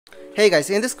Hey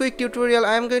guys, in this quick tutorial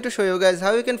I am going to show you guys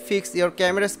how you can fix your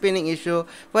camera spinning issue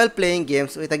while playing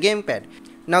games with a gamepad.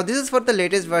 Now this is for the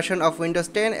latest version of Windows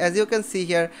 10. As you can see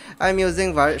here, I am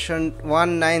using version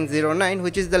 1909,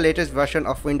 which is the latest version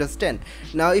of Windows 10.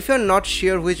 Now if you are not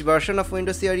sure which version of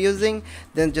Windows you are using,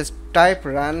 then just type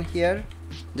run here.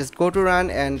 Just go to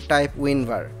run and type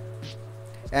WinVer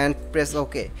and press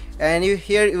OK, and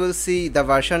here you will see the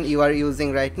version you are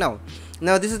using right now.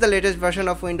 Now this is the latest version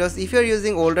of Windows. If you are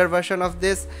using older version of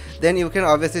this, then you can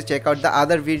obviously check out the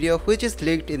other video which is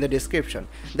linked in the description.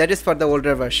 That is for the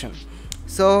older version.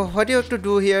 So what you have to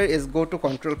do here is go to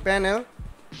control panel.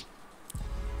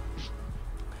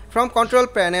 From control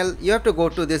panel you have to go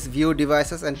to this view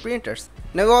devices and printers.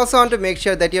 Now you also want to make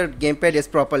sure that your gamepad is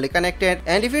properly connected,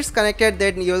 and if it's connected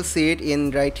then you will see it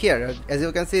in right here. As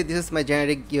you can see, this is my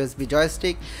generic USB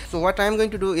joystick. So what I'm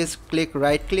going to do is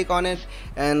right click on it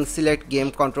and select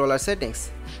game controller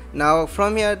settings. Now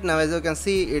from here, as you can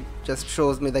see, it just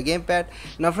shows me the gamepad.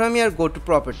 Now from here go to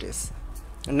properties.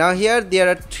 Now here there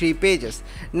are 3 pages.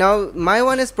 Now my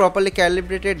one is properly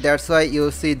calibrated, that's why you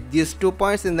see these 2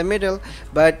 points in the middle,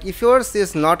 but if yours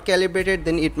is not calibrated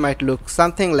then it might look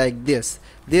something like this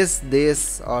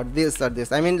or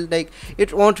this. I mean, like,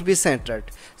 it won't be centered.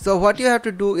 So what you have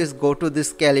to do is go to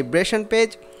this calibration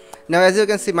page. Now as you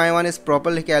can see, my one is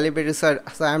properly calibrated, so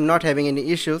I'm not having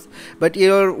any issues, but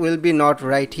your will be not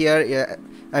right here.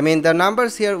 I mean, the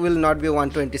numbers here will not be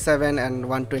 127 and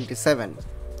 127.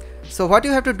 So what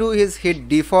you have to do is hit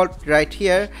default right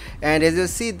here, and as you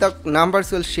see, the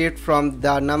numbers will shift from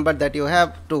the number that you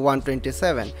have to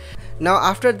 127. Now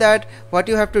after that, what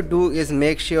you have to do is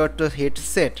make sure to hit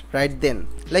set right then.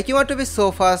 Like, you want to be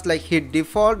so fast, like hit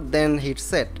default then hit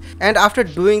set, and after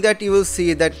doing that you will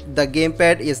see that the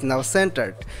gamepad is now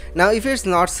centered. Now if it's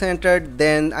not centered,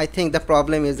 then I think the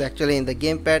problem is actually in the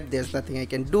gamepad. There's nothing I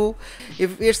can do.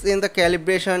 If it's in the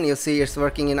calibration, you see it's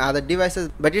working in other devices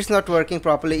but it's not working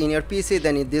properly in your PC,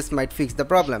 then this might fix the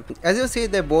problem. As you see,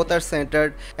 they both are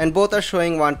centered and both are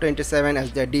showing 127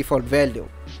 as their default value.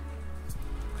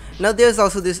 Now there's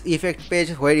also this effect page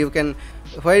where you can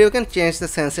change the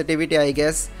sensitivity, I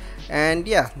guess, and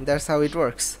yeah, that's how it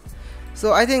works.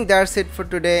 So I think that's it for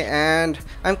today, and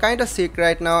I'm kind of sick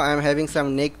right now. I'm having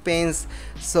some neck pains,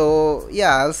 so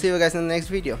yeah, I'll see you guys in the next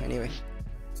video anyway.